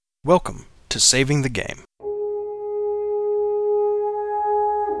Welcome to Saving the Game.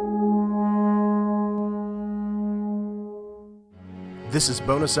 This is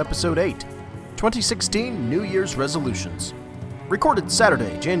bonus episode 8, 2016 New Year's Resolutions. Recorded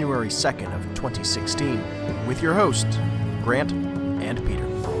Saturday, January 2nd of 2016, with your hosts, Grant and Peter.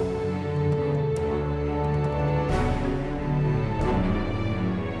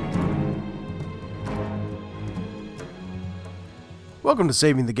 Welcome to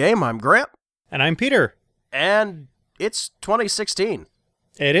Saving the Game. I'm Grant. And I'm Peter. And it's 2016.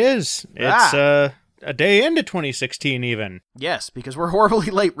 It is. It's a day into 2016 even. Yes, because we're horribly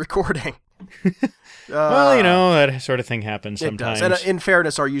late recording. Well, that sort of thing happens sometimes. It does. And in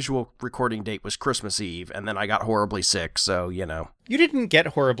fairness, our usual recording date was Christmas Eve, and then I got horribly sick, so, You didn't get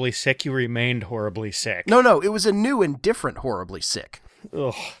horribly sick, you remained horribly sick. No, it was a new and different horribly sick.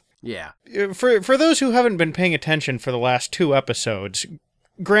 Ugh. Yeah. For those who haven't been paying attention for the last 2 episodes,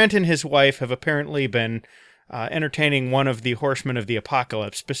 Grant and his wife have apparently been entertaining one of the horsemen of the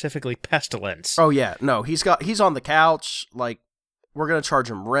apocalypse, specifically Pestilence. Oh, yeah. No, he's on the couch, we're going to charge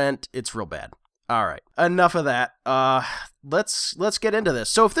him rent. It's real bad. All right. Enough of that. Let's get into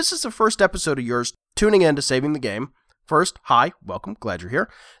this. So if this is the first episode of yours tuning in to Saving the Game, first, hi, welcome, glad you're here.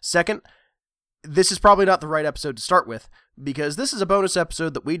 Second, this is probably not the right episode to start with, because this is a bonus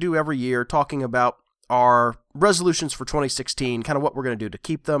episode that we do every year talking about our resolutions for 2016, kind of what we're going to do to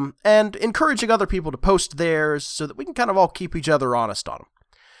keep them, and encouraging other people to post theirs so that we can kind of all keep each other honest on them.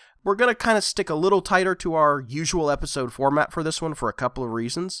 We're going to kind of stick a little tighter to our usual episode format for this one for a couple of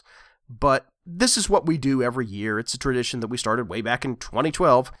reasons, but this is what we do every year. It's a tradition that we started way back in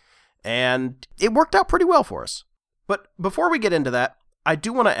 2012, and it worked out pretty well for us. But before we get into that, I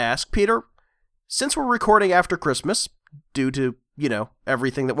do want to ask, Peter, since we're recording after Christmas, due to,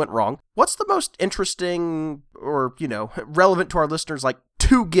 everything that went wrong, what's the most interesting or, relevant to our listeners,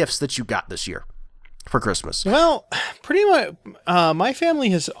 2 gifts that you got this year for Christmas? Well, pretty much, my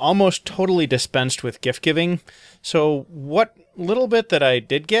family has almost totally dispensed with gift giving, so what little bit that I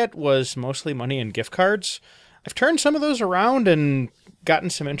did get was mostly money and gift cards. I've turned some of those around and gotten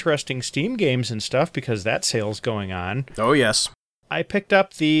some interesting Steam games and stuff because that sale's going on. Oh, yes. I picked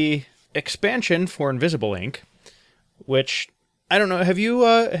up the expansion for Invisible Ink, which, I don't know, have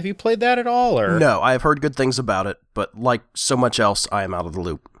you played that at all? Or No, I have heard good things about it, but like so much else, I am out of the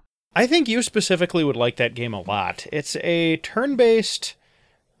loop. I think you specifically would like that game a lot. It's a turn-based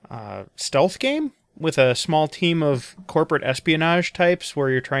stealth game with a small team of corporate espionage types where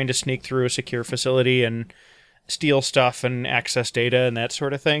you're trying to sneak through a secure facility and steal stuff and access data and that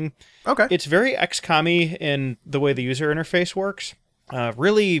sort of thing. Okay. It's very XCOM-y in the way the user interface works.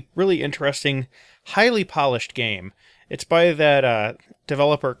 Really, really interesting, highly polished game. It's by that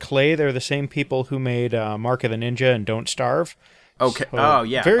developer Clay. They're the same people who made Mark of the Ninja and Don't Starve. Okay. So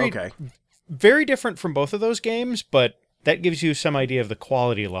Okay. Very different from both of those games, but that gives you some idea of the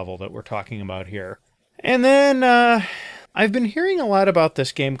quality level that we're talking about here. And then I've been hearing a lot about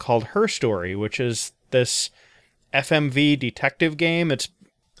this game called Her Story, which is this FMV detective game. It's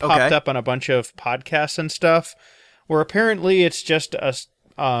popped up on a bunch of podcasts and stuff, where apparently it's just a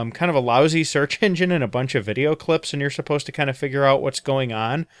kind of a lousy search engine and a bunch of video clips, and you're supposed to kind of figure out what's going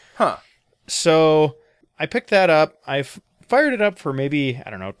on. Huh. So I picked that up. I've fired it up for maybe,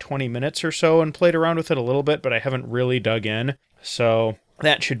 20 minutes or so and played around with it a little bit, but I haven't really dug in. So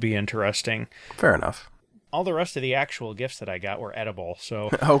that should be interesting. Fair enough. All the rest of the actual gifts that I got were edible. So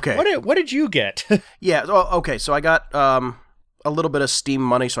okay. What did you get? Yeah. Okay. So I got a little bit of Steam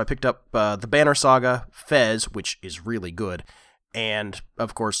money, so I picked up the Banner Saga, Fez, which is really good, and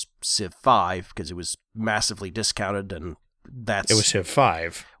of course Civ 5 because it was massively discounted, and It was Civ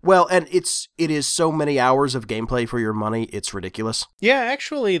 5. Well, and it is so many hours of gameplay for your money, it's ridiculous. Yeah,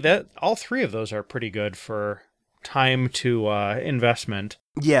 actually, all 3 of those are pretty good for time to investment.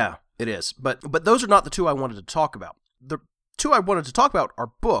 Yeah, it is. But those are not the 2 I wanted to talk about. The 2 I wanted to talk about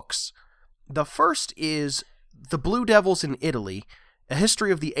are books. The first is The Blue Devils in Italy, A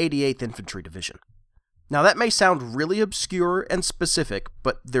History of the 88th Infantry Division. Now, that may sound really obscure and specific,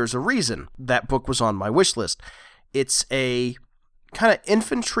 but there's a reason that book was on my wish list. It's a kind of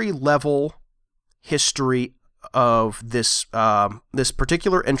infantry-level history of this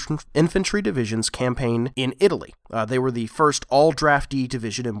particular infantry division's campaign in Italy. They were the first all-draftee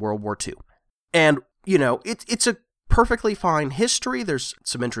division in World War II. And, it's a perfectly fine history. There's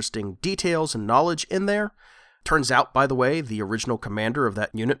some interesting details and knowledge in there. Turns out, by the way, the original commander of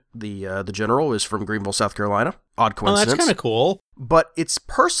that unit, the general, is from Greenville, South Carolina. Odd coincidence. Oh, that's kind of cool. But it's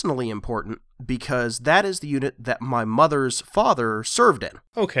personally important because that is the unit that my mother's father served in.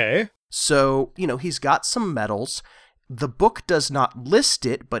 Okay. So, he's got some medals, The book does not list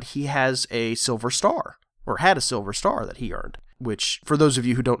it, but he has a silver star, or had a silver star that he earned, which, for those of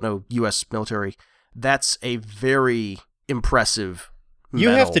you who don't know U.S. military, that's a very impressive You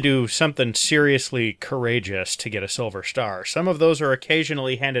medal. have to do something seriously courageous to get a silver star. Some of those are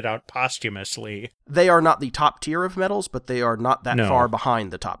occasionally handed out posthumously. They are not the top tier of medals, but they are not that No. far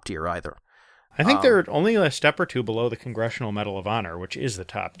behind the top tier either. I think they're only a step or two below the Congressional Medal of Honor, which is the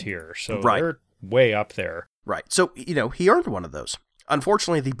top tier. So Right. they're way up there. Right. So, he earned one of those.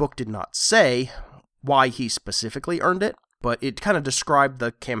 Unfortunately, the book did not say why he specifically earned it, but it kind of described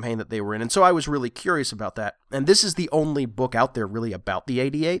the campaign that they were in. And so I was really curious about that. And this is the only book out there really about the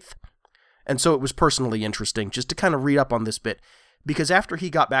 88th. And so it was personally interesting just to kind of read up on this bit, because after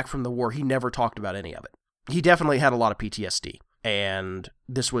he got back from the war, he never talked about any of it. He definitely had a lot of PTSD. And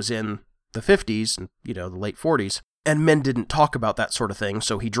this was in the 50s and, the late 40s. And men didn't talk about that sort of thing,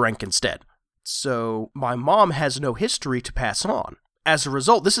 so he drank instead. So my mom has no history to pass on. As a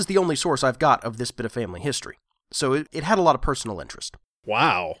result, this is the only source I've got of this bit of family history. So it had a lot of personal interest.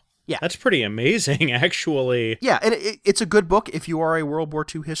 Wow. Yeah. That's pretty amazing, actually. Yeah, and it's a good book if you are a World War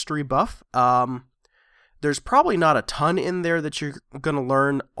II history buff. There's probably not a ton in there that you're going to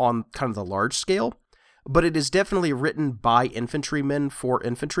learn on kind of the large scale, but it is definitely written by infantrymen for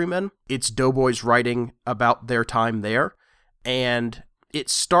infantrymen. It's doughboys writing about their time there, and it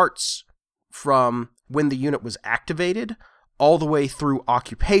starts from when the unit was activated all the way through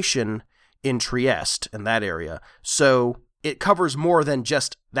occupation in Trieste and that area. So it covers more than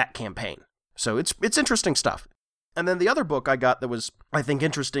just that campaign. So it's interesting stuff. And then the other book I got that was, I think,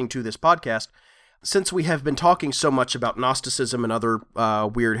 interesting to this podcast, since we have been talking so much about Gnosticism and other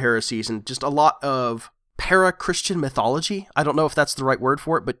weird heresies and just a lot of para-Christian mythology. I don't know if that's the right word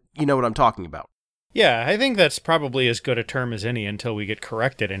for it, but you know what I'm talking about. Yeah, I think that's probably as good a term as any until we get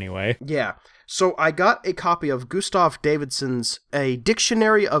corrected anyway. Yeah. So I got a copy of Gustav Davidson's A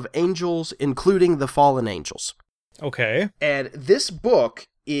Dictionary of Angels, including the Fallen Angels. Okay. And this book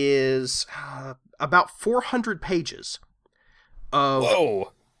is about 400 pages of...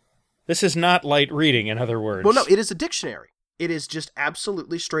 Whoa! This is not light reading, in other words. Well, no, it is a dictionary. It is just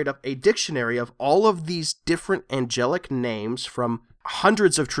absolutely straight up a dictionary of all of these different angelic names from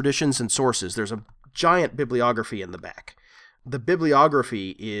hundreds of traditions and sources. There's a giant bibliography in the back. The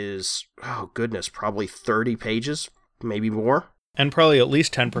bibliography is, oh goodness, probably 30 pages, maybe more. And probably at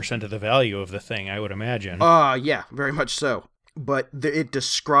least 10% of the value of the thing, I would imagine. Yeah, very much so. But it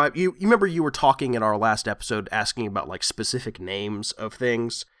describes... You remember you were talking in our last episode asking about, like, specific names of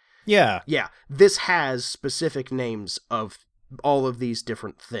things? Yeah. Yeah, this has specific names of all of these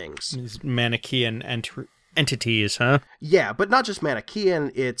different things. These Manichaean entities, huh? Yeah, but not just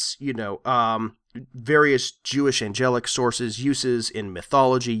Manichaean, it's, various Jewish angelic sources, uses in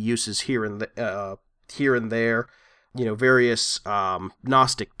mythology, uses here and there, various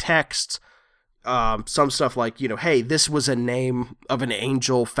Gnostic texts, some stuff like, hey, this was a name of an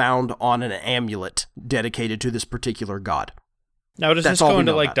angel found on an amulet dedicated to this particular god. Now, does That's this all go we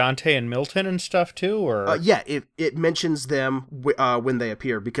into, know like, about Dante and Milton and stuff, too, or...? Yeah, it mentions them when they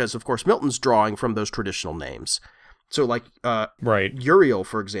appear, because, of course, Milton's drawing from those traditional names. So, like, Right. Uriel,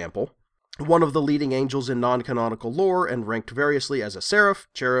 for example, one of the leading angels in non-canonical lore and ranked variously as a seraph,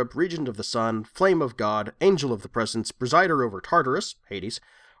 cherub, regent of the sun, flame of God, angel of the presence, presider over Tartarus, Hades,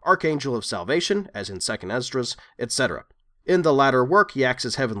 archangel of salvation, as in 2nd Esdras, etc. In the latter work, he acts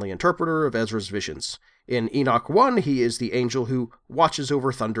as heavenly interpreter of Ezra's visions. In Enoch 1, he is the angel who watches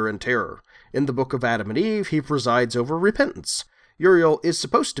over thunder and terror. In the Book of Adam and Eve, he presides over repentance. Uriel is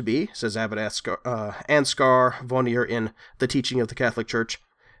supposed to be, says Abbot Ansgar Vonnier in The Teaching of the Catholic Church,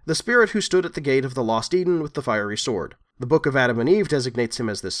 the spirit who stood at the gate of the lost Eden with the fiery sword. The Book of Adam and Eve designates him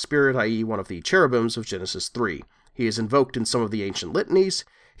as this spirit, i.e. one of the cherubims of Genesis 3. He is invoked in some of the ancient litanies.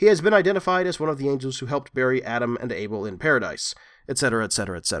 He has been identified as one of the angels who helped bury Adam and Abel in paradise, etc.,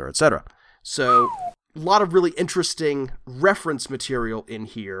 etc., etc., etc. So... a lot of really interesting reference material in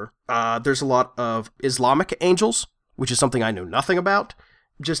here. There's a lot of Islamic angels, which is something I know nothing about.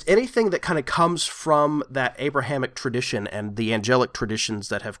 Just anything that kind of comes from that Abrahamic tradition and the angelic traditions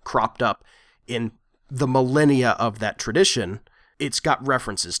that have cropped up in the millennia of that tradition, it's got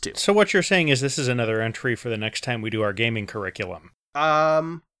references to. So what you're saying is this is another entry for the next time we do our gaming curriculum?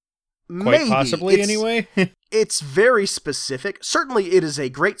 Maybe. Possibly, anyway? It's very specific. Certainly, it is a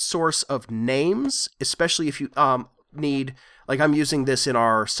great source of names, especially if you need... Like, I'm using this in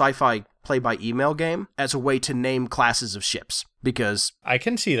our sci-fi play-by-email game as a way to name classes of ships, because... I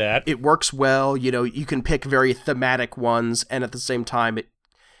can see that. It works well. You can pick very thematic ones, and at the same time,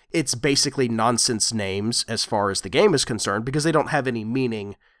 it's basically nonsense names as far as the game is concerned, because they don't have any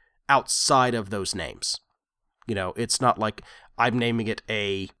meaning outside of those names. It's not like I'm naming it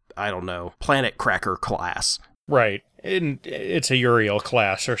a, I don't know, Planet Cracker class. Right. It's a Uriel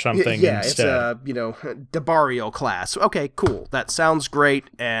class or something yeah, instead. It's a, Debario class. Okay, cool. That sounds great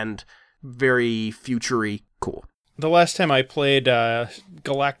and very future-y cool. The last time I played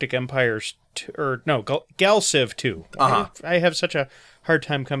Galactic Empires 2, Galciv 2. Uh-huh. I have such a hard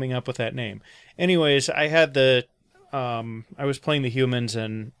time coming up with that name. Anyways, I had I was playing the humans,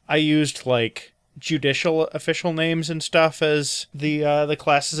 and I used, judicial official names and stuff as the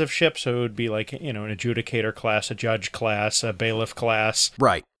classes of ships. So it would be an adjudicator class, a judge class, a bailiff class.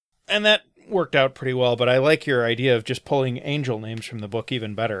 Right. And that worked out pretty well, but I like your idea of just pulling angel names from the book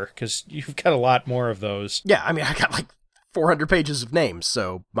even better, because you've got a lot more of those. Yeah, I got 400 pages of names,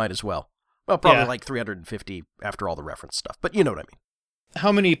 so might as well. Well, probably 350 after all the reference stuff, but you know what I mean.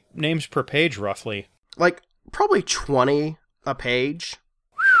 How many names per page, roughly? Probably 20 a page.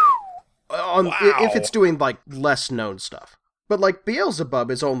 Wow. If it's doing, less known stuff. But, Beelzebub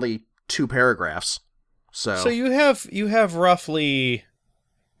is only 2 paragraphs, so... So you have roughly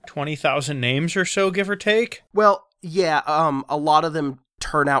 20,000 names or so, give or take? Well, yeah, a lot of them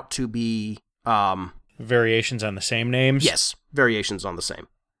turn out to be, variations on the same names? Yes, variations on the same.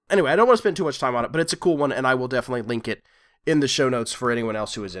 Anyway, I don't want to spend too much time on it, but it's a cool one, and I will definitely link it in the show notes for anyone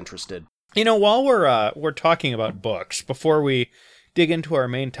else who is interested. While we're talking about books, before we dig into our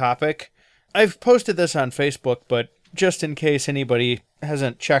main topic, I've posted this on Facebook, but just in case anybody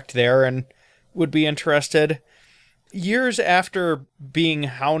hasn't checked there and would be interested, years after being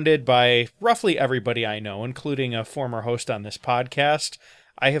hounded by roughly everybody I know, including a former host on this podcast,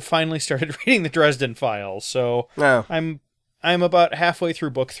 I have finally started reading the Dresden Files. So I'm about halfway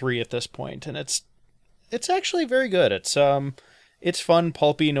through book 3 at this point, and it's actually very good. It's fun,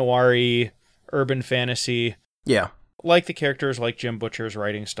 pulpy, noir-y, urban fantasy. Yeah. Like the characters, like Jim Butcher's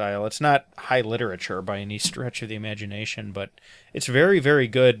writing style. It's not high literature by any stretch of the imagination, but it's very, very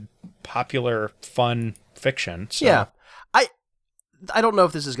good, popular, fun fiction. So. Yeah. I don't know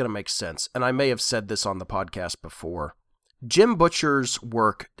if this is going to make sense, and I may have said this on the podcast before. Jim Butcher's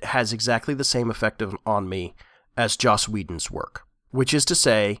work has exactly the same effect on me as Joss Whedon's work, which is to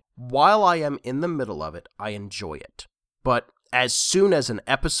say, while I am in the middle of it, I enjoy it. But as soon as an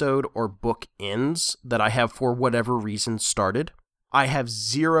episode or book ends that I have for whatever reason started, I have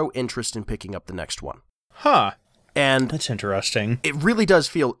zero interest in picking up the next one. Huh. And that's interesting. It really does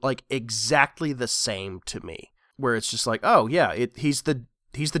feel like exactly the same to me, where it's just oh yeah, he's the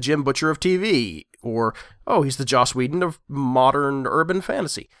Jim Butcher of TV, or oh, he's the Joss Whedon of modern urban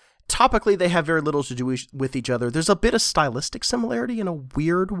fantasy. Topically, they have very little to do with each other. There's a bit of stylistic similarity in a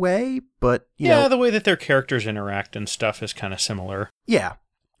weird way, but, you know... Yeah, the way that their characters interact and stuff is kind of similar. Yeah,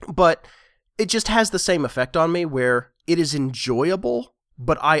 but it just has the same effect on me, where it is enjoyable,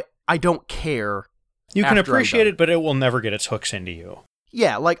 but I don't care. You can appreciate it, but it will never get its hooks into you.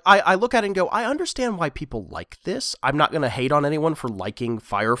 Yeah, I look at it and go, I understand why people like this. I'm not going to hate on anyone for liking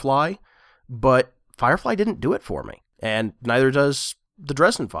Firefly, but Firefly didn't do it for me, and neither does the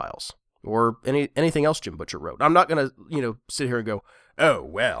Dresden Files, or anything else Jim Butcher wrote. I'm not going to, sit here and go, oh,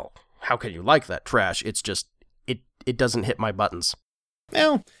 well, how can you like that trash? It's just, it doesn't hit my buttons.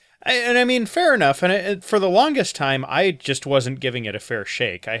 Well, I mean, fair enough. And for the longest time, I just wasn't giving it a fair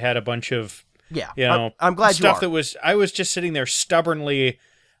shake. I had a bunch of, I'm glad stuff you are. I was just sitting there stubbornly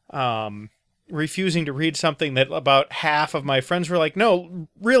refusing to read something that about half of my friends were like, no,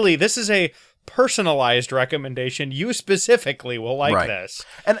 really, this is a personalized recommendation. You specifically will like this.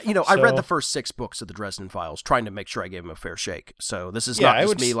 And, I read the first 6 books of the Dresden Files, trying to make sure I gave them a fair shake. So this is not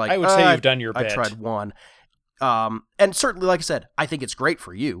just me I would say you've done your bit. I tried one. And certainly, like I said, I think it's great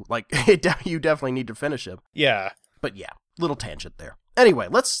for you. You definitely need to finish it. Yeah. But yeah, little tangent there. Anyway,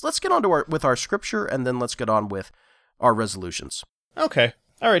 let's get on to with our scripture, and then let's get on with our resolutions. Okay.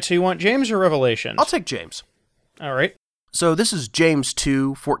 All right, so you want James or Revelations? I'll take James. All right. So this is James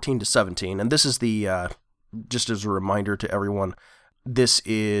 2, 14-17, and this is the, just as a reminder to everyone, this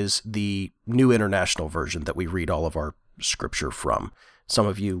is the New International Version that we read all of our scripture from. Some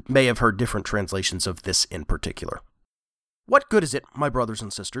of you may have heard different translations of this in particular. What good is it, my brothers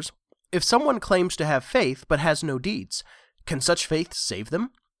and sisters, if someone claims to have faith but has no deeds? Can such faith save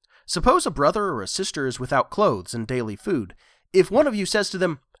them? Suppose a brother or a sister is without clothes and daily food. If one of you says to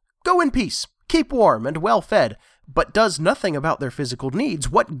them, "Go in peace, keep warm and well fed," but does nothing about their physical needs,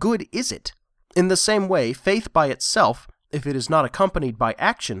 what good is it? In the same way, faith by itself, if it is not accompanied by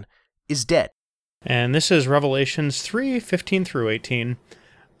action, is dead. And this is Revelations 3:15-18.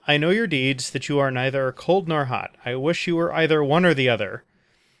 I know your deeds, that you are neither cold nor hot. I wish you were either one or the other.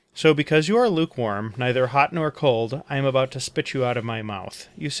 So because you are lukewarm, neither hot nor cold, I am about to spit you out of my mouth.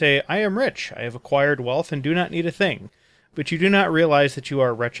 You say, I am rich, I have acquired wealth, and do not need a thing. But you do not realize that you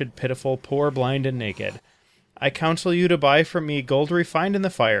are wretched, pitiful, poor, blind, and naked. I counsel you to buy from me gold refined in the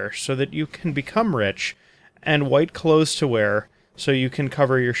fire, so that you can become rich, and white clothes to wear, so you can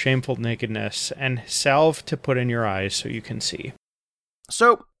cover your shameful nakedness, and salve to put in your eyes, so you can see.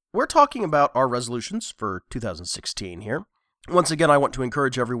 So, we're talking about our resolutions for 2016 here. Once again, I want to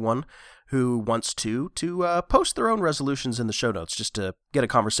encourage everyone who wants to post their own resolutions in the show notes, just to get a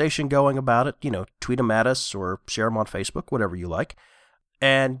conversation going about it. Tweet them at us or share them on Facebook, whatever you like.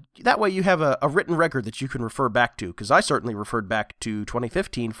 And that way you have a written record that you can refer back to, because I certainly referred back to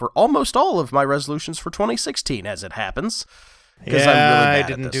 2015 for almost all of my resolutions for 2016, as it happens. Yeah, I'm really bad I at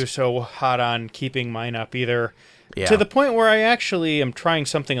didn't this. do so hot on keeping mine up either. Yeah. To the point where I actually am trying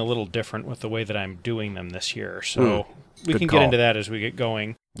something a little different with the way that I'm doing them this year. So we Good can call. get into that as we get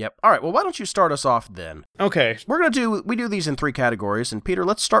going. Yep. All right, well, why don't you start us off then? Okay. We do these in 3 categories, and Peter,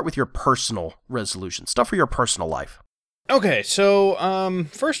 let's start with your personal resolution, stuff for your personal life. Okay, so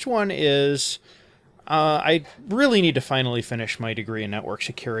first one is I really need to finally finish my degree in network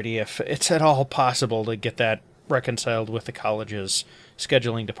security, if it's at all possible to get that reconciled with the college's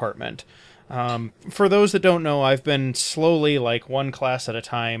scheduling department. For those that don't know, I've been slowly, like one class at a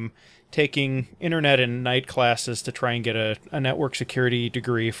time, taking internet and night classes to try and get a network security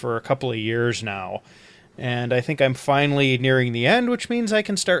degree for a couple of years now. And I think I'm finally nearing the end, which means I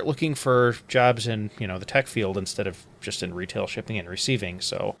can start looking for jobs in, the tech field instead of just in retail shipping and receiving.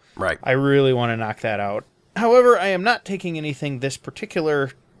 So Right. I really want to knock that out. However, I am not taking anything this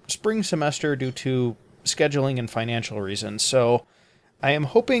particular spring semester due to scheduling and financial reasons. So I am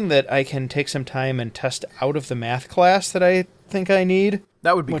hoping that I can take some time and test out of the math class that I think I need.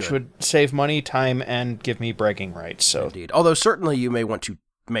 That would be which good. would save money, time, and give me bragging rights. So Indeed. Although certainly you may want to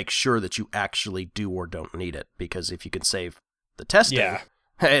make sure that you actually do or don't need it, because if you can save the testing,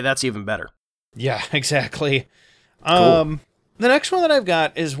 hey, that's even better. Yeah, exactly. Cool. The next one that I've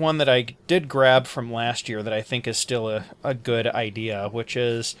got is one that I did grab from last year that I think is still a good idea, which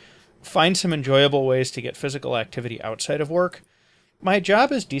is find some enjoyable ways to get physical activity outside of work. My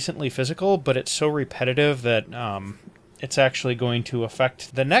job is decently physical, but it's so repetitive that it's actually going to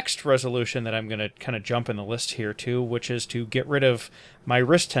affect the next resolution that I'm going to kind of jump in the list here too, which is to get rid of my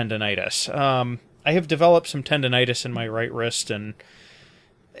wrist tendonitis. I have developed some tendonitis in my right wrist, and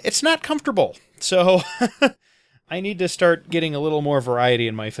it's not comfortable. So I need to start getting a little more variety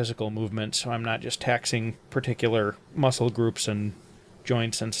in my physical movement, so I'm not just taxing particular muscle groups and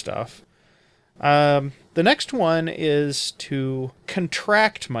joints and stuff. The next one is to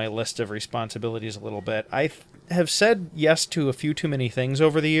contract my list of responsibilities a little bit. I have said yes to a few too many things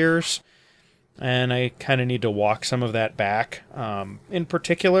over the years, and I kind of need to walk some of that back. In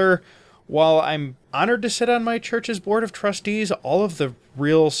particular, while I'm honored to sit on my church's board of trustees, all of the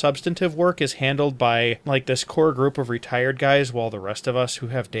real substantive work is handled by like this core group of retired guys, while the rest of us who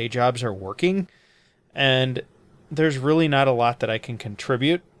have day jobs are working. And there's really not a lot that I can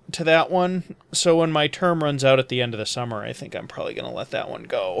contribute to that one. So when my term runs out at the end of the summer, I think I'm probably going to let that one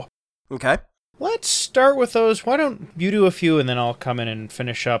go. Okay. Let's start with those. Why don't you do a few, and then I'll come in and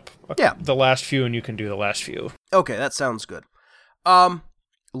finish up the last few, and you can do the last few. Okay, that sounds good.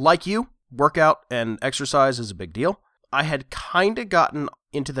 Like you, workout and exercise is a big deal. I had kind of gotten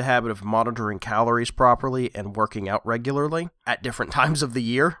into the habit of monitoring calories properly and working out regularly at different times of the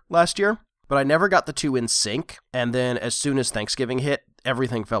year last year, but I never got the two in sync, and then as soon as Thanksgiving hit,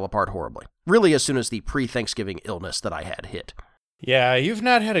 everything fell apart horribly. Really, as soon as the pre-Thanksgiving illness that I had hit. Yeah, you've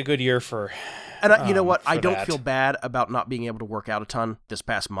not had a good year for... And you know what? I don't that. feel bad about not being able to work out a ton this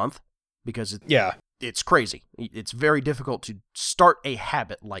past month, because Yeah. it's crazy. It's very difficult to start a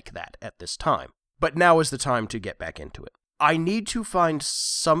habit like that at this time. But now is the time to get back into it. I need to find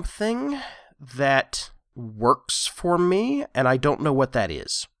something that works for me, and I don't know what that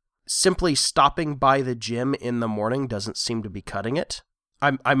is. Simply stopping by the gym in the morning doesn't seem to be cutting it.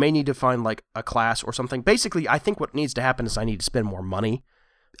 I may need to find like a class or something. Basically, I think what needs to happen is I need to spend more money.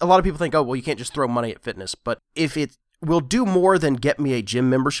 A lot of people think, oh, well, you can't just throw money at fitness. But if it will do more than get me a gym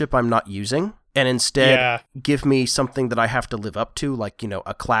membership I'm not using, and instead give me something that I have to live up to, like,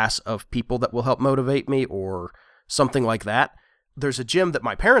 a class of people that will help motivate me or something like that. There's a gym that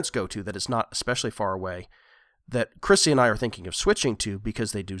my parents go to that is not especially far away that Chrissy and I are thinking of switching to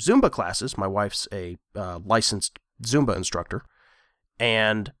because they do Zumba classes. My wife's a licensed Zumba instructor,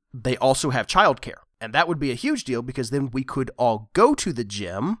 and they also have childcare. And that would be a huge deal because then we could all go to the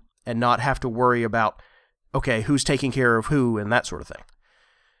gym and not have to worry about, okay, who's taking care of who and that sort of thing.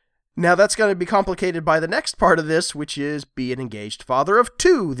 Now, that's going to be complicated by the next part of this, which is be an engaged father of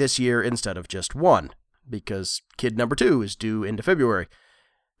 2 this year instead of just 1, because kid number 2 is due into February.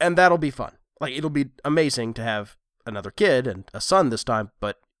 And that'll be fun. Like, it'll be amazing to have another kid and a son this time,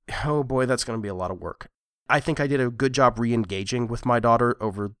 but oh boy, that's going to be a lot of work. I think I did a good job re-engaging with my daughter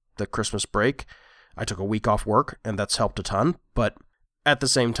over the Christmas break. I took a week off work, and that's helped a ton, but at the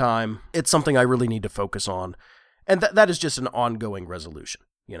same time, it's something I really need to focus on. And that is just an ongoing resolution,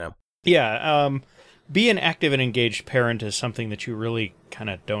 you know? Yeah, be an active and engaged parent is something that you really kind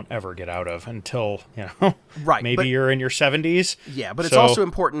of don't ever get out of until, right, maybe you're in your 70s. Yeah, but it's also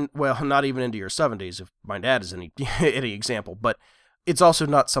important, well, not even into your 70s, if my dad is any example, but it's also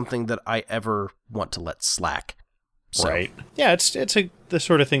not something that I ever want to let slack. So. Right. Yeah, it's the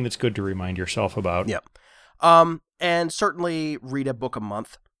sort of thing that's good to remind yourself about. Yep. And certainly read a book a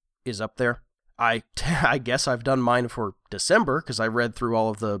month is up there. I guess I've done mine for December because I read through all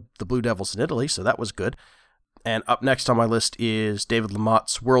of the Blue Devils in Italy, so that was good. And up next on my list is David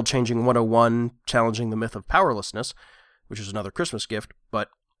Lamott's World Changing 101, Challenging the Myth of Powerlessness, which is another Christmas gift. But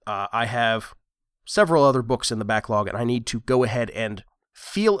I have several other books in the backlog, and I need to go ahead and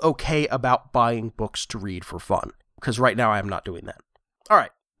feel okay about buying books to read for fun, because right now I am not doing that. All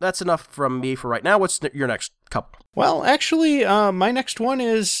right, that's enough from me for right now. What's your next couple? Well, actually, my next one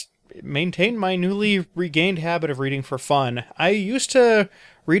is maintain my newly regained habit of reading for fun. I used to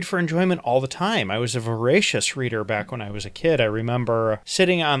read for enjoyment all the time. I was a voracious reader back when I was a kid. I remember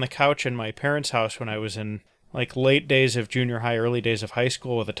sitting on the couch in my parents' house when I was in like late days of junior high, early days of high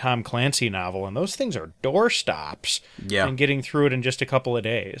school with a Tom Clancy novel, and those things are doorstops. Yeah. And getting through it in just a couple of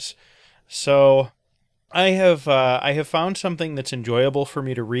days. So I have found something that's enjoyable for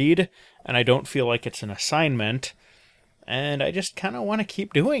me to read, and I don't feel like it's an assignment. And I just kind of want to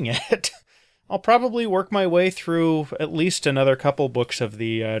keep doing it. I'll probably work my way through at least another couple books of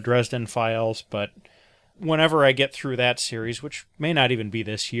the Dresden Files, but whenever I get through that series, which may not even be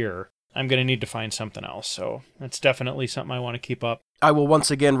this year, I'm going to need to find something else. So that's definitely something I want to keep up. I will once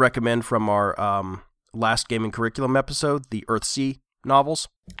again recommend from our last gaming curriculum episode, the Earthsea novels.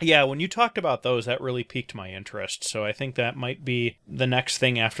 Yeah, when you talked about those, that really piqued my interest. So I think that might be the next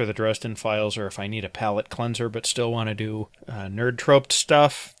thing after the Dresden Files, or if I need a palate cleanser but still want to do nerd-troped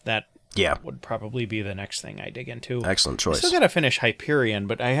stuff, that would probably be the next thing I dig into. Excellent choice. I still got to finish Hyperion,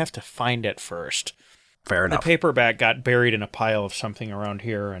 but I have to find it first. Fair enough. The paperback got buried in a pile of something around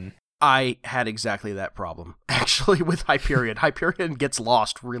here, and I had exactly that problem, actually, with Hyperion. Hyperion gets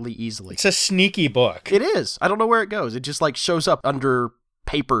lost really easily. It's a sneaky book. It is. I don't know where it goes. It just, shows up under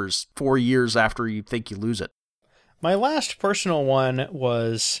papers 4 years after you think you lose it. My last personal one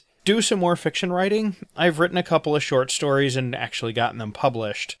was do some more fiction writing. I've written a couple of short stories and actually gotten them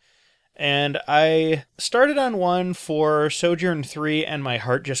published. And I started on one for Sojourn 3, and my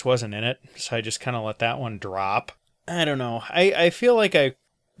heart just wasn't in it, so I just kind of let that one drop. I don't know. I feel like I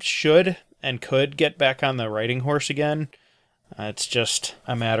should and could get back on the writing horse again. It's just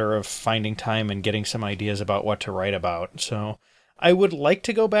a matter of finding time and getting some ideas about what to write about. So I would like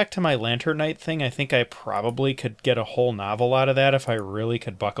to go back to my Lantern Knight thing. I think I probably could get a whole novel out of that if I really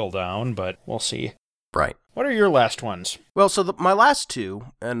could buckle down, but we'll see. Right. What are your last ones? Well, so my last two,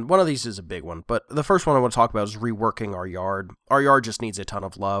 and one of these is a big one, but the first one I want to talk about is reworking our yard. Our yard just needs a ton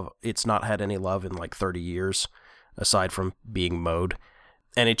of love. It's not had any love in 30 years, aside from being mowed.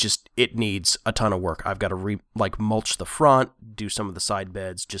 And it needs a ton of work. I've got to mulch the front, do some of the side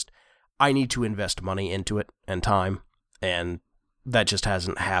beds. I need to invest money into it and time, and that just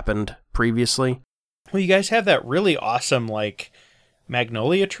hasn't happened previously. Well, you guys have that really awesome,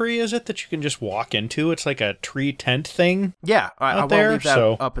 magnolia tree, is it, that you can just walk into? It's like a tree tent thing. Yeah, I want to leave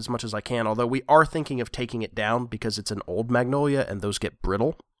that up as much as I can, although we are thinking of taking it down because it's an old magnolia and those get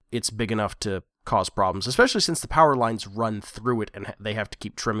brittle. It's big enough to cause problems, especially since the power lines run through it and they have to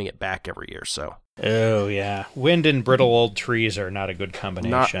keep trimming it back every year. So. Oh yeah, wind and brittle old trees are not a good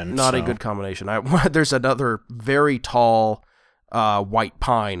combination. Not a good combination. There's another very tall white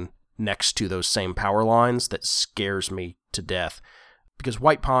pine next to those same power lines that scares me to death, because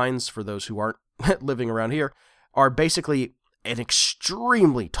white pines, for those who aren't living around here, are basically an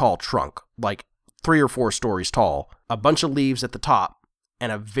extremely tall trunk, 3 or 4 stories tall, a bunch of leaves at the top,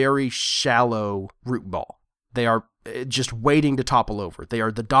 and a very shallow root ball. They are just waiting to topple over. They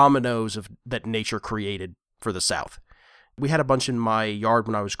are the dominoes that nature created for the South. We had a bunch in my yard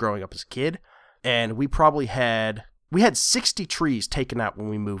when I was growing up as a kid, and we had 60 trees taken out when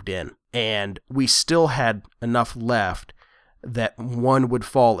we moved in, and we still had enough left that one would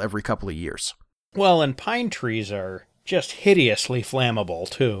fall every couple of years. Well, and pine trees are just hideously flammable,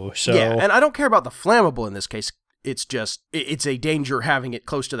 too. So yeah, and I don't care about the flammable in this case. It's just, it's a danger having it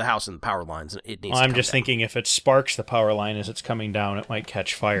close to the house and the power lines. It needs Well, to I'm come just down. thinking if it sparks the power line as it's coming down, it might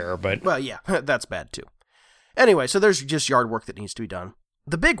catch fire, but... Well, yeah, that's bad too. Anyway, so there's just yard work that needs to be done.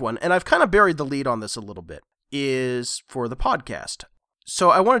 The big one, and I've kind of buried the lead on this a little bit, is for the podcast.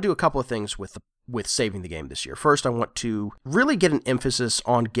 So I want to do a couple of things with Saving the Game this year. First, I want to really get an emphasis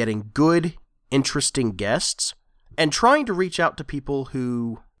on getting good, interesting guests and trying to reach out to people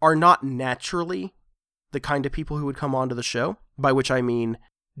who are not naturally the kind of people who would come onto the show, by which I mean,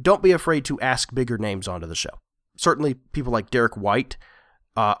 don't be afraid to ask bigger names onto the show. Certainly, people like Derek White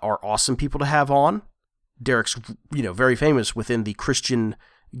are awesome people to have on. Derek's, very famous within the Christian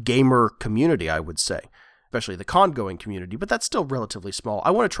gamer community, I would say, especially the con-going community, but that's still relatively small.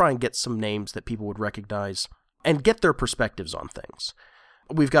 I want to try and get some names that people would recognize and get their perspectives on things.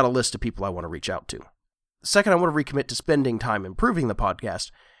 We've got a list of people I want to reach out to. Second, I want to recommit to spending time improving the podcast,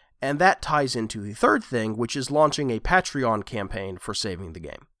 and that ties into the third thing, which is launching a Patreon campaign for Saving the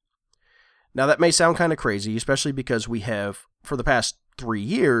Game. Now, that may sound kind of crazy, especially because we have, for the past 3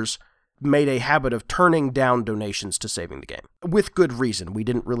 years, made a habit of turning down donations to Saving the Game. With good reason. We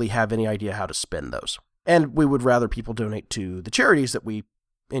didn't really have any idea how to spend those. And we would rather people donate to the charities that we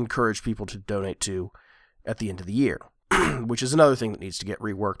encourage people to donate to at the end of the year, which is another thing that needs to get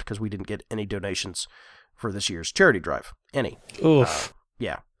reworked because we didn't get any donations for this year's charity drive. Any. Oof.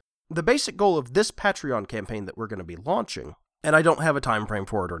 Yeah. The basic goal of this Patreon campaign that we're going to be launching, and I don't have a time frame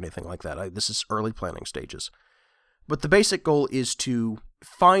for it or anything like that. This is early planning stages. But the basic goal is to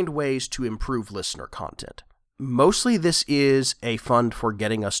find ways to improve listener content. Mostly this is a fund for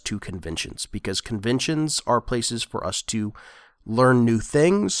getting us to conventions, because conventions are places for us to learn new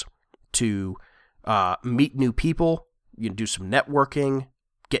things, to meet new people, do some networking,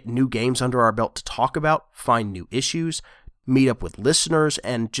 get new games under our belt to talk about, find new issues, meet up with listeners,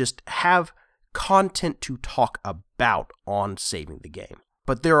 and just have content to talk about on Saving the Game.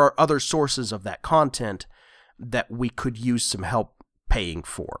 But there are other sources of that content that we could use some help paying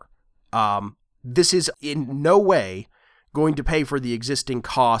for. This is in no way going to pay for the existing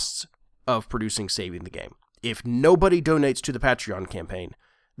costs of producing Saving the Game. If nobody donates to the Patreon campaign,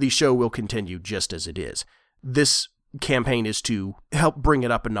 the show will continue just as it is. This campaign is to help bring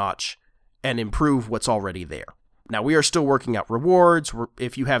it up a notch and improve what's already there. Now, we are still working out rewards.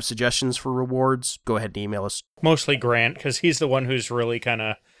 If you have suggestions for rewards, go ahead and email us. Mostly Grant, because he's the one who's really kind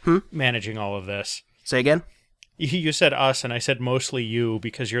of managing all of this. Say again? You said us, and I said mostly you,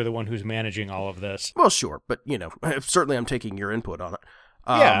 because you're the one who's managing all of this. Well, sure, but, certainly I'm taking your input on it.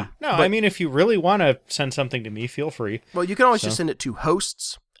 I mean, if you really want to send something to me, feel free. Well, you can always just send it to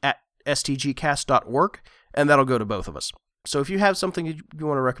hosts@stgcast.org, and that'll go to both of us. So if you have something you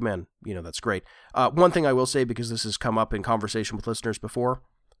want to recommend, that's great. One thing I will say, because this has come up in conversation with listeners before,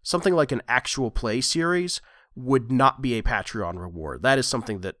 something like an actual play series would not be a Patreon reward. That is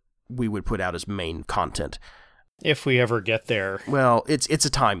something that we would put out as main content. If we ever get there. Well, it's a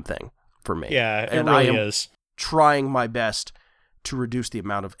time thing for me. Yeah, and really I am is. trying my best to reduce the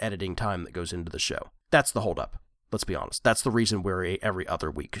amount of editing time that goes into the show. That's the holdup. Let's be honest. That's the reason we're a every other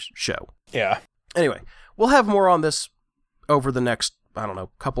week show. Yeah. Anyway, we'll have more on this over the next,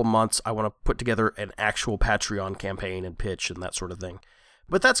 couple months. I want to put together an actual Patreon campaign and pitch and that sort of thing.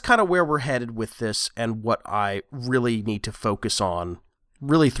 But that's kind of where we're headed with this, and what I really need to focus on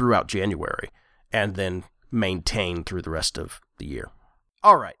really throughout January, and then maintain through the rest of the year.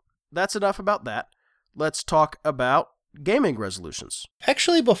 All right, that's enough about that. Let's talk about gaming resolutions.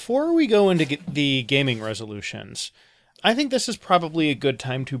 Actually, before we go into the gaming resolutions, I think this is probably a good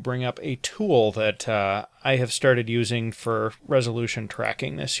time to bring up a tool that I have started using for resolution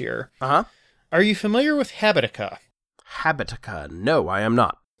tracking this year. Uh-huh. Are you familiar with Habitica? Habitica? No, I am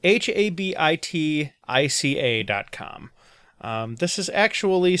not. HABITICA.com. This is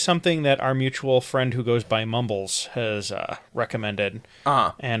actually something that our mutual friend who goes by Mumbles has recommended.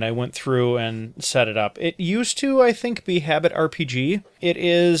 Uh-huh. And I went through and set it up. It used to, I think, be Habit RPG. It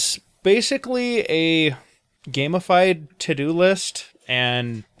is basically a gamified to-do list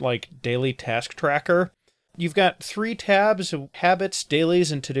and daily task tracker. You've got 3 tabs of habits,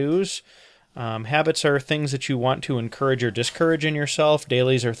 dailies, and to-dos. Habits are things that you want to encourage or discourage in yourself.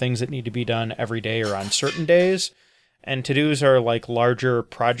 Dailies are things that need to be done every day or on certain days. And to-dos are larger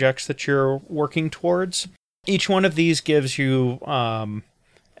projects that you're working towards. Each one of these gives you,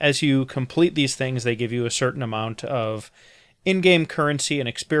 as you complete these things, they give you a certain amount of in-game currency and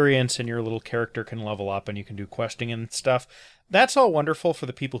experience, and your little character can level up and you can do questing and stuff. That's all wonderful for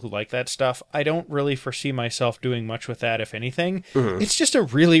the people who like that stuff. I don't really foresee myself doing much with that, if anything. It's just a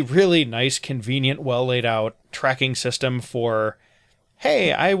really, really nice, convenient, well-laid-out tracking system for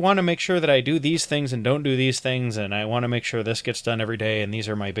hey, I want to make sure that I do these things and don't do these things, and I want to make sure this gets done every day, and these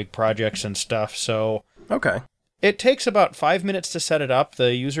are my big projects and stuff. So Okay. it takes about 5 minutes to set it up.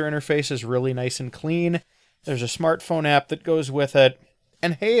 The user interface is really nice and clean. There's a smartphone app that goes with it.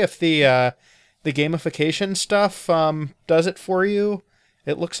 And hey, if the gamification stuff does it for you,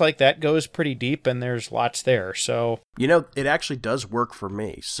 it looks like that goes pretty deep, and there's lots there. So It actually does work for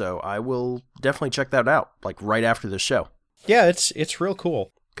me, so I will definitely check that out, like right after this show. yeah, it's real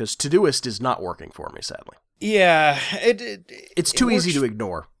cool. Because Todoist is not working for me, sadly. Yeah, It's too easy to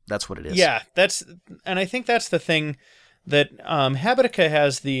ignore. That's what it is. Yeah, and I think that's the thing that Habitica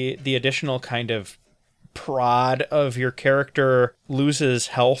has the additional kind of prod of your character loses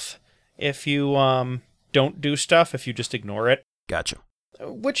health if you don't do stuff, if you just ignore it. Gotcha.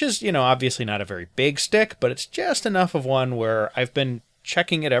 Which is, obviously not a very big stick, but it's just enough of one where I've been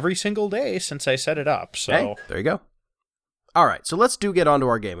checking it every single day since I set it up. So Hey, there you go. All right, so let's get on to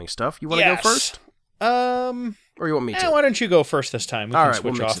our gaming stuff. You want to go first? Or you want me to? Why don't you go first this time? We All can right,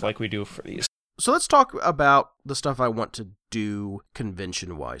 we'll switch mix off it up. like we do for these. So let's talk about the stuff I want to do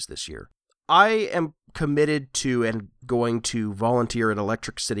convention-wise this year. I am committed to and going to volunteer at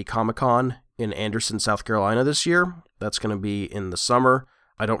Electric City Comic-Con in Anderson, South Carolina this year. That's going to be in the summer.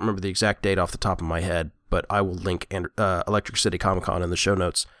 I don't remember the exact date off the top of my head, but I will link Electric City Comic-Con in the show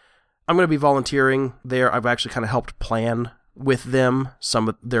notes. I'm going to be volunteering there. I've actually kind of helped plan with them some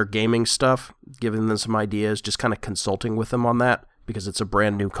of their gaming stuff, giving them some ideas, just kind of consulting with them on that because it's a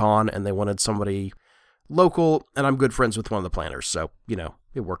brand new con and they wanted somebody local, and I'm good friends with one of the planners, so,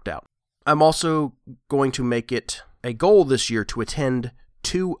 it worked out. I'm also going to make it a goal this year to attend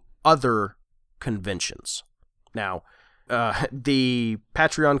 2 other conventions. Now, the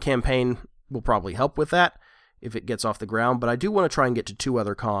Patreon campaign will probably help with that if it gets off the ground, but I do want to try and get to 2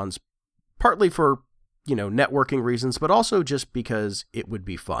 other cons, partly for, networking reasons, but also just because it would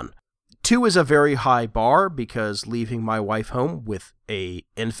be fun. 2 is a very high bar because leaving my wife home with a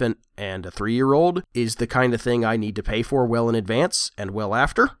infant and a 3-year-old is the kind of thing I need to pay for well in advance and well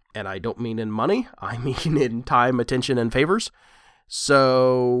after. And I don't mean in money, I mean in time, attention, and favors.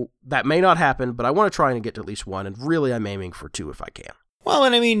 So that may not happen, but I want to try and get to at least 1, and really I'm aiming for 2 if I can. Well,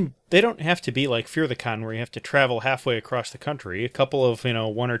 and I mean, they don't have to be like Fear the Con where you have to travel halfway across the country. A couple of,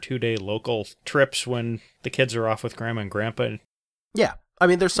 1 or 2 day local trips when the kids are off with grandma and grandpa. Yeah. I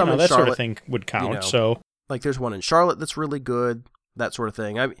mean, there's some in that Charlotte. sort of thing would count. Like there's one in Charlotte that's really good, that sort of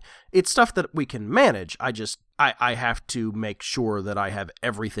thing. I mean, it's stuff that we can manage. I have to make sure that I have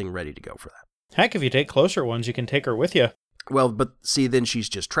everything ready to go for that. Heck, if you take closer ones, you can take her with you. Well, but see, then she's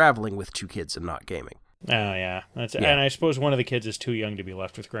just traveling with 2 kids and not gaming. Oh, yeah. And I suppose one of the kids is too young to be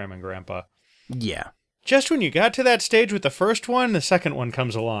left with grandma and grandpa. Yeah. Just when you got to that stage with the first one, the second one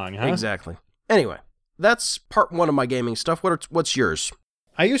comes along, huh? Exactly. Anyway, that's part 1 of my gaming stuff. What's yours?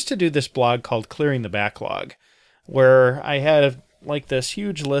 I used to do this blog called Clearing the Backlog, where I had like this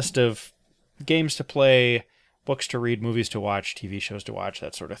huge list of games to play, books to read, movies to watch, TV shows to watch,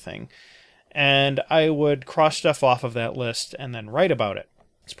 that sort of thing. And I would cross stuff off of that list and then write about it.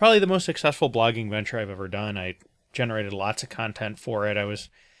 It's probably the most successful blogging venture I've ever done. I generated lots of content for it. I was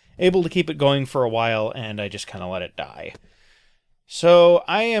able to keep it going for a while, and I just kind of let it die. So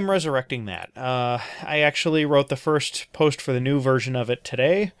I am resurrecting that. I actually wrote the first post for the new version of it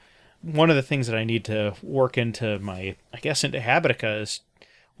today. One of the things that I need to work into into Habitica is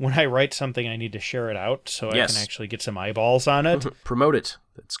when I write something, I need to share it out so I can actually get some eyeballs on it. Promote it.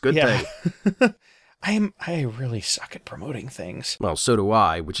 That's a good thing. I really suck at promoting things. Well, so do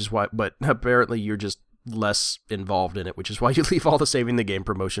I, which is why, but apparently you're just less involved in it, which is why you leave all the saving the game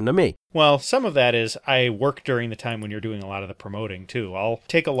promotion to me. Well, some of that is I work during the time when you're doing a lot of the promoting, too. I'll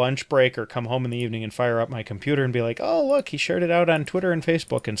take a lunch break or come home in the evening and fire up my computer and be like, oh, look, he shared it out on Twitter and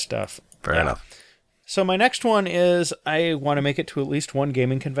Facebook and stuff. Fair enough. So my next one is I want to make it to at least one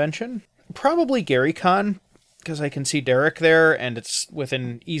gaming convention. Probably GaryCon, because I can see Derek there, and it's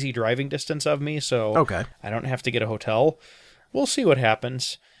within easy driving distance of me, so Okay. I don't have to get a hotel. We'll see what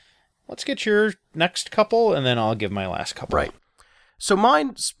happens. Let's get your next couple, and then I'll give my last couple. Right. So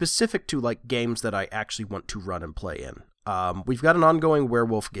mine, specific to like games that I actually want to run and play in. We've got an ongoing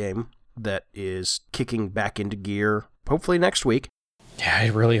werewolf game that is kicking back into gear, hopefully next week. Yeah, I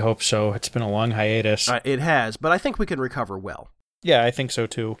really hope so. It's been a long hiatus. It has, but I think we can recover well. Yeah, I think so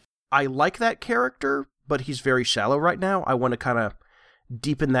too. I like that character, but he's very shallow right now. I want to kind of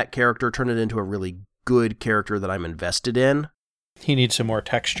deepen that character, turn it into a really good character that I'm invested in. He needs some more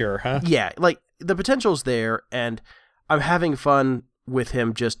texture, huh? Yeah, like the potential's there, and I'm having fun with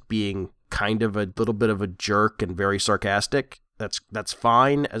him just being kind of a little bit of a jerk and very sarcastic. That's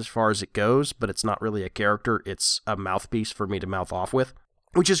fine as far as it goes, but it's not really a character. It's a mouthpiece for me to mouth off with,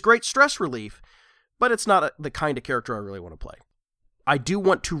 which is great stress relief, but it's not the kind of character I really want to play. I do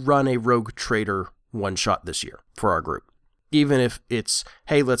want to run a Rogue Trader one-shot this year for our group, even if it's,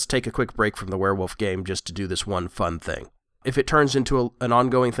 hey, let's take a quick break from the werewolf game just to do this one fun thing. If it turns into an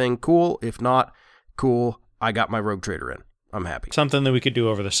ongoing thing, cool. If not, cool. I got my Rogue Trader in. I'm happy. Something that we could do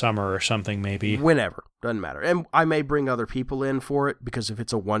over the summer or something, maybe. Whenever. Doesn't matter. And I may bring other people in for it, because if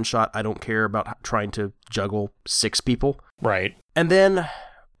it's a one-shot, I don't care about trying to juggle 6 people. Right. And then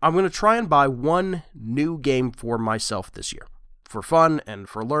I'm going to try and buy one new game for myself this year, for fun and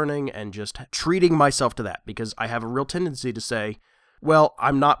for learning and just treating myself to that, because I have a real tendency to say, well,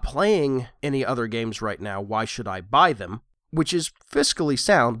 I'm not playing any other games right now. Why should I buy them? Which is fiscally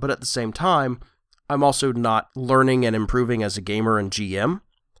sound, but at the same time, I'm also not learning and improving as a gamer and GM.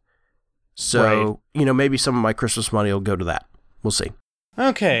 So, right. Maybe some of my Christmas money will go to that. We'll see.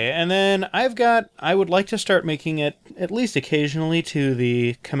 Okay, and then I would like to start making it, at least occasionally, to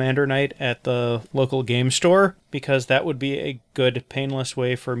the Commander Night at the local game store, because that would be a good, painless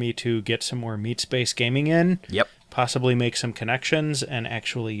way for me to get some more meat space gaming in. Yep. Possibly make some connections and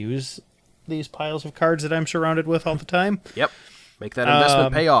actually use these piles of cards that I'm surrounded with all the time. Yep. Make that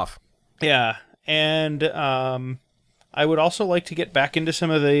investment pay off. Yeah. And I would also like to get back into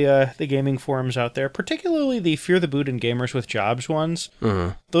some of the gaming forums out there, particularly the Fear the Boot and Gamers with Jobs ones.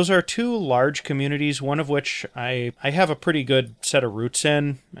 Mm-hmm. Those are 2 large communities, one of which I have a pretty good set of roots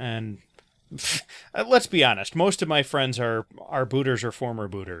in. And let's be honest, most of my friends are booters or former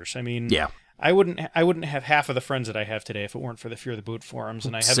booters. I mean, yeah. I wouldn't have half of the friends that I have today if it weren't for the Fear the Boot forums,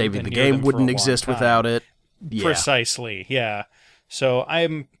 and I haven't Saving been the near game them wouldn't for a exist long time. without it. Yeah. Precisely, yeah. So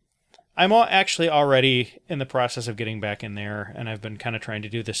I'm actually already in the process of getting back in there, and I've been kind of trying to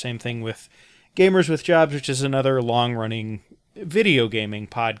do the same thing with Gamers with Jobs, which is another long-running video gaming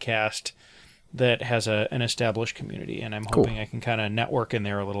podcast that has an established community, and I'm hoping I can kind of network in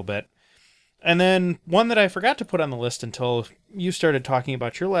there a little bit. And then one that I forgot to put on the list until you started talking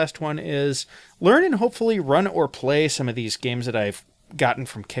about your last one is learn and hopefully run or play some of these games that I've gotten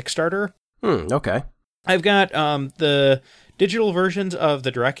from Kickstarter. Okay. I've got the digital versions of the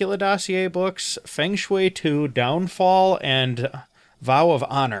Dracula Dossier books, Feng Shui 2, Downfall, and Vow of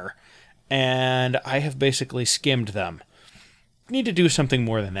Honor, and I have basically skimmed them. I need to do something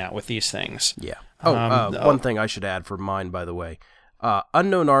more than that with these things. Yeah. One thing I should add for mine, by the way.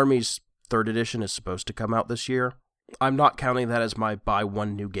 Unknown Armies 3rd edition is supposed to come out this year. I'm not counting that as my buy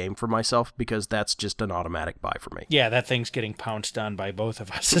one new game for myself, because that's just an automatic buy for me. Yeah, that thing's getting pounced on by both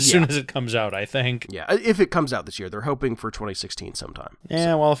of us as soon as it comes out, I think. Yeah, if it comes out this year. They're hoping for 2016 sometime.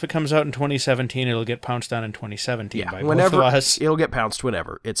 Yeah, well, if it comes out in 2017, it'll get pounced on in 2017 by whenever, both of us. It'll get pounced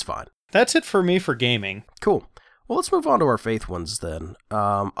whenever. It's fine. That's it for me for gaming. Cool. Well, let's move on to our faith ones then.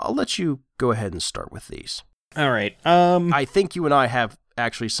 I'll let you go ahead and start with these. All right. I think you and I have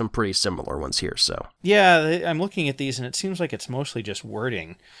actually some pretty similar ones here, so. Yeah, I'm looking at these, and it seems like it's mostly just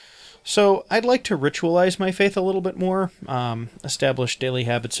wording. So I'd like to ritualize my faith a little bit more, establish daily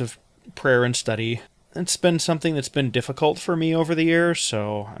habits of prayer and study. It's been something that's been difficult for me over the years,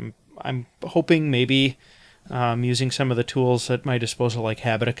 so I'm hoping maybe using some of the tools at my disposal, like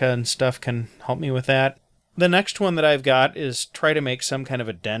Habitica and stuff, can help me with that. The next one that I've got is try to make some kind of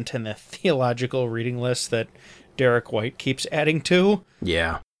a dent in the theological reading list that Derek White keeps adding to.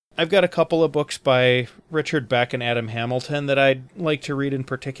 Yeah. I've got a couple of books by Richard Beck and Adam Hamilton that I'd like to read in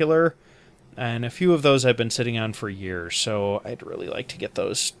particular, and a few of those I've been sitting on for years, so I'd really like to get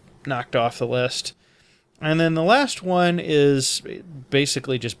those knocked off the list. And then the last one is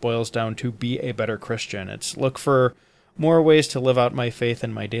basically just boils down to be a better Christian. It's look for more ways to live out my faith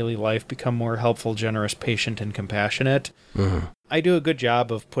in my daily life, become more helpful, generous, patient, and compassionate. Mm-hmm. I do a good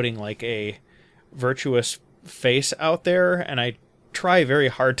job of putting like a virtuous face out there, and I try very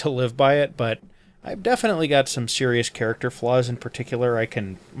hard to live by it, but I've definitely got some serious character flaws. In particular,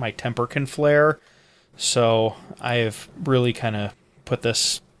 my temper can flare, so I've really kind of put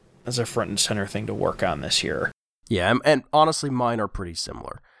this as a front and center thing to work on this year. Yeah, and honestly, mine are pretty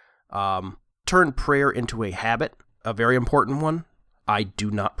similar. Turn prayer into a habit, a very important one. I do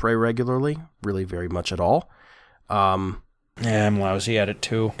not pray regularly, really very much at all. Yeah, I'm lousy at it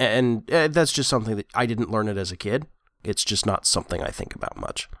too. And that's just something that I didn't learn it as a kid. It's just not something I think about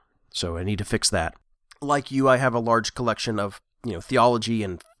much. So I need to fix that. Like you, I have a large collection of, theology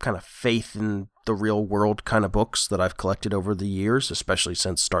and kind of faith in the real world kind of books that I've collected over the years, especially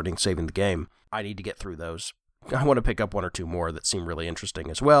since starting Saving the Game. I need to get through those. I want to pick up 1 or 2 more that seem really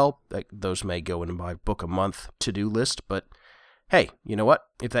interesting as well. Those may go into my book a month to-do list, but hey, you know what?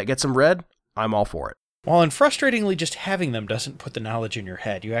 If that gets them read, I'm all for it. Well, and frustratingly, just having them doesn't put the knowledge in your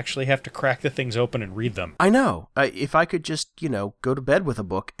head. You actually have to crack the things open and read them. I know. If I could just, go to bed with a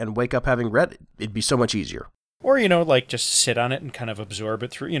book and wake up having read it, it'd be so much easier. Or, just sit on it and kind of absorb it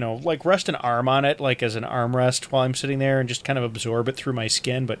through, rest an arm on it, as an armrest while I'm sitting there and just kind of absorb it through my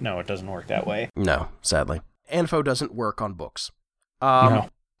skin. But no, it doesn't work that way. No, sadly. Anpho doesn't work on books. No.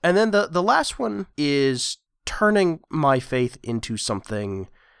 And then the last one is turning my faith into something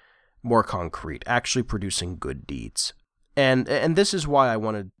more concrete, actually producing good deeds. And this is why I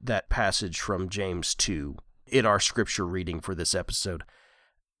wanted that passage from James 2 in our scripture reading for this episode.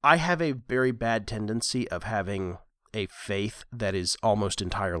 I have a very bad tendency of having a faith that is almost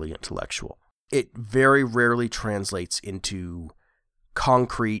entirely intellectual. It very rarely translates into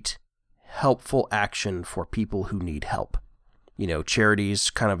concrete, helpful action for people who need help.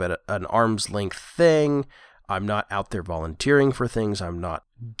 Charity's kind of at an arm's length thing. I'm not out there volunteering for things. I'm not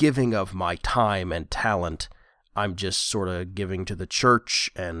giving of my time and talent. I'm just sort of giving to the church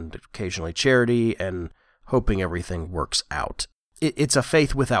and occasionally charity and hoping everything works out. It's a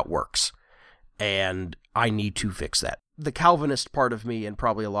faith without works, and I need to fix that. The Calvinist part of me, and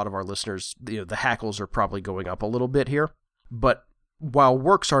probably a lot of our listeners, the hackles are probably going up a little bit here, but while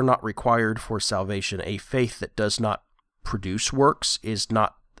works are not required for salvation, a faith that does not produce works is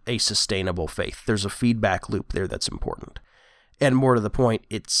not a sustainable faith. There's a feedback loop there that's important. And more to the point,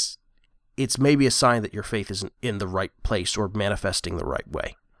 it's maybe a sign that your faith isn't in the right place or manifesting the right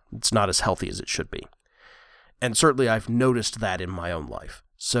way. It's not as healthy as it should be. And certainly I've noticed that in my own life.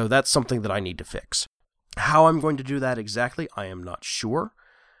 So that's something that I need to fix. How I'm going to do that exactly, I am not sure.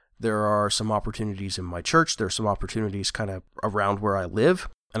 There are some opportunities in my church. There are some opportunities kind of around where I live.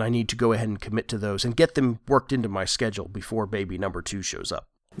 And I need to go ahead and commit to those and get them worked into my schedule before baby number 2 shows up.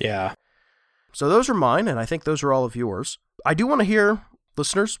 Yeah. So those are mine, and I think those are all of yours. I do want to hear,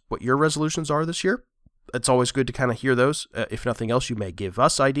 listeners, what your resolutions are this year. It's always good to kind of hear those. If nothing else, you may give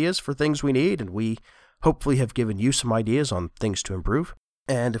us ideas for things we need, and we hopefully have given you some ideas on things to improve.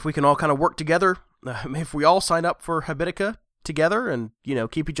 And if we can all kind of work together, if we all sign up for Habitica together and,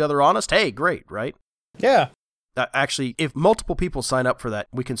 keep each other honest, hey, great, right? Yeah. Actually, if multiple people sign up for that,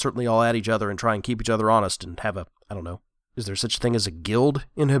 we can certainly all add each other and try and keep each other honest and have I don't know, is there such a thing as a guild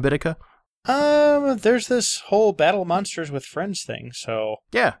in Habitica? There's this whole Battle Monsters with Friends thing, so...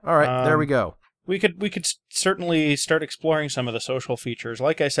 Yeah, all right, there we go. We could certainly start exploring some of the social features.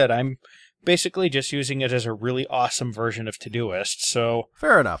 Like I said, I'm basically just using it as a really awesome version of Todoist, so...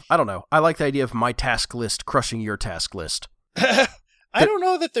 Fair enough. I don't know. I like the idea of my task list crushing your task list. I don't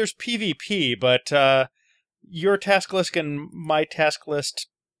know that there's PvP, but your task list and my task list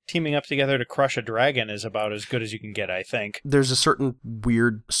teaming up together to crush a dragon is about as good as you can get, I think. There's a certain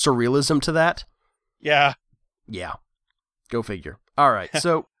weird surrealism to that. Yeah. Yeah. Go figure. All right,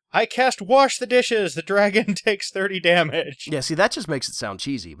 so... I cast Wash the Dishes. The dragon takes 30 damage. Yeah, see, that just makes it sound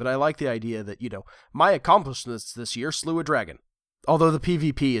cheesy, but I like the idea that, my accomplishments this year slew a dragon. Although the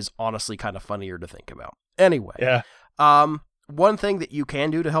PvP is honestly kind of funnier to think about. Anyway. Yeah. One thing that you can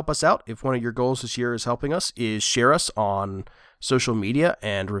do to help us out, if one of your goals this year is helping us, is share us on social media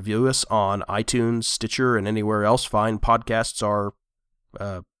and review us on iTunes, Stitcher, and anywhere else fine podcasts are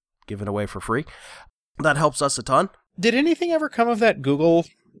given away for free. That helps us a ton. Did anything ever come of that Google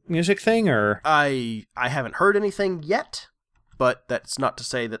Music thing, or? I haven't heard anything yet, but that's not to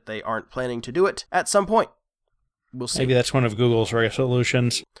say that they aren't planning to do it at some point. We'll see. Maybe that's one of Google's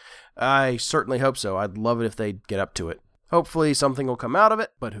resolutions. I certainly hope so. I'd love it if they'd get up to it. Hopefully something will come out of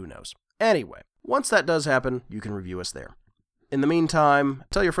it, but who knows. Anyway, once that does happen, you can review us there. In the meantime,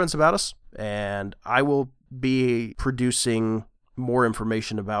 tell your friends about us, and I will be producing more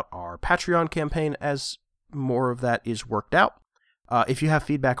information about our Patreon campaign as more of that is worked out. If you have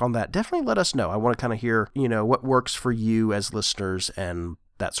feedback on that, definitely let us know. I want to kind of hear, what works for you as listeners and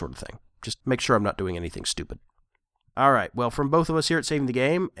that sort of thing. Just make sure I'm not doing anything stupid. All right. Well, from both of us here at Saving the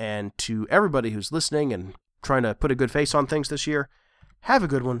Game and to everybody who's listening and trying to put a good face on things this year, have a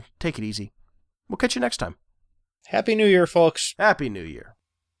good one. Take it easy. We'll catch you next time. Happy New Year, folks. Happy New Year.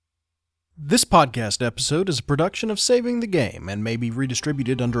 This podcast episode is a production of Saving the Game and may be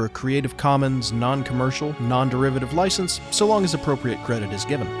redistributed under a Creative Commons non-commercial, non-derivative license, so long as appropriate credit is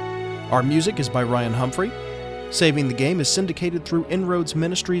given. Our music is by Ryan Humphrey. Saving the Game is syndicated through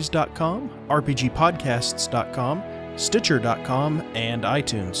inroadsministries.com, rpgpodcasts.com, stitcher.com, and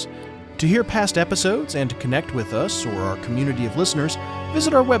iTunes. To hear past episodes and to connect with us or our community of listeners,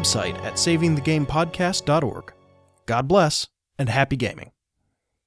 visit our website at savingthegamepodcast.org. God bless, and happy gaming.